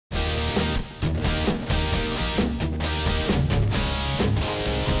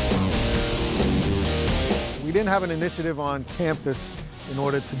We didn't have an initiative on campus in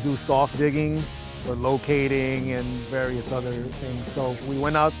order to do soft digging for locating and various other things. So we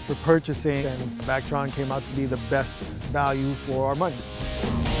went out for purchasing, and Vac-Tron came out to be the best value for our money.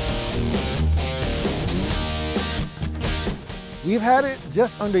 We've had it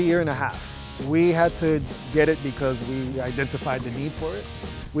just under a year and a half. We had to get it because we identified the need for it.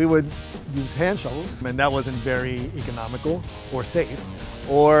 We would use hand shovels, and that wasn't very economical or safe.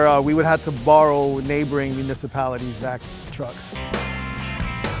 Or we would have to borrow neighboring municipalities' vac trucks.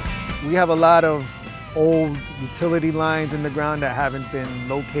 We have a lot of old utility lines in the ground that haven't been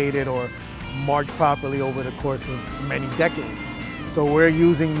located or marked properly over the course of many decades. So we're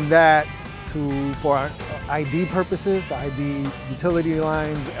using that for our ID purposes, ID utility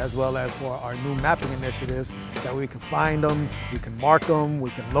lines, as well as for our new mapping initiatives, that we can find them, we can mark them, we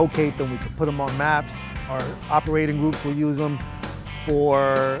can locate them, we can put them on maps. Our operating groups will use them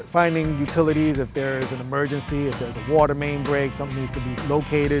for finding utilities if there's an emergency, if there's a water main break, something needs to be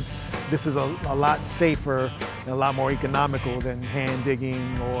located. This is a lot safer and a lot more economical than hand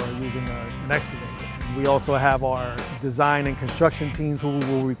digging or using an excavator. We also have our design and construction teams who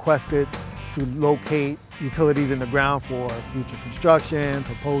will request it to locate utilities in the ground for future construction,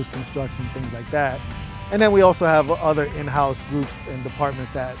 proposed construction, things like that. And then we also have other in-house groups and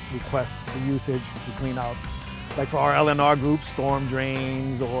departments that request the usage to clean out. Like for our L&R group, storm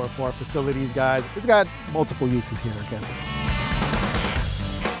drains, or for our facilities guys. It's got multiple uses here on campus.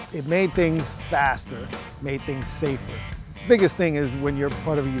 It made things faster, made things safer. Biggest thing is when you're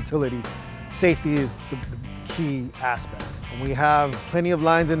part of a utility, safety is the key aspect. And we have plenty of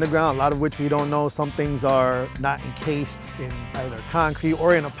lines in the ground, a lot of which we don't know. Some things are not encased in either concrete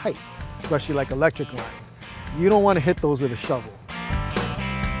or in a pipe, especially like electric lines. You don't want to hit those with a shovel.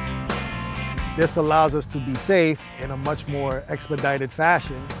 This allows us to be safe in a much more expedited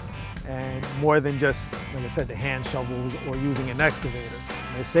fashion, and more than just, like I said, the hand shovels or using an excavator.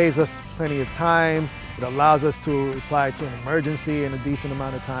 And it saves us plenty of time. It allows us to apply to an emergency in a decent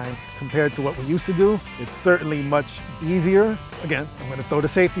amount of time compared to what we used to do. It's certainly much easier. Again, I'm going to throw the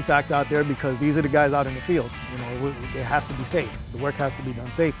safety factor out there because these are the guys out in the field. You know, it has to be safe. The work has to be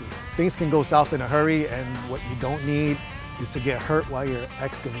done safely. Things can go south in a hurry, and what you don't need is to get hurt while you're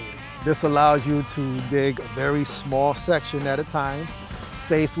excavating. This allows you to dig a very small section at a time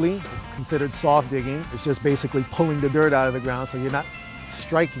safely. It's considered soft digging. It's just basically pulling the dirt out of the ground, so you're not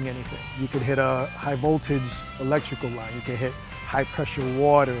striking anything. You could hit a high voltage electrical line. You could hit high pressure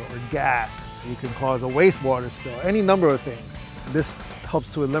water or gas. You can cause a wastewater spill, any number of things. This helps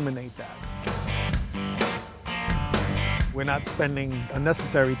to eliminate that. We're not spending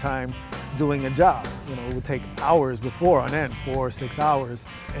unnecessary time doing a job. You know, it would take hours before on end, 4 or 6 hours.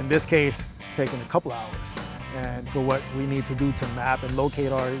 In this case, taking a couple hours. And for what we need to do to map and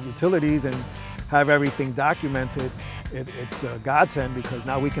locate our utilities and have everything documented, it's a godsend because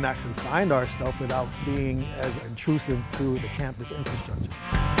now we can actually find our stuff without being as intrusive to the campus infrastructure.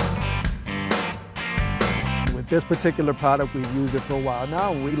 With this particular product, we've used it for a while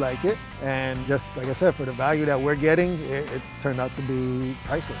now, and we like it. And just like I said, for the value that we're getting, it's turned out to be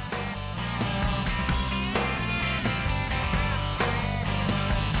priceless.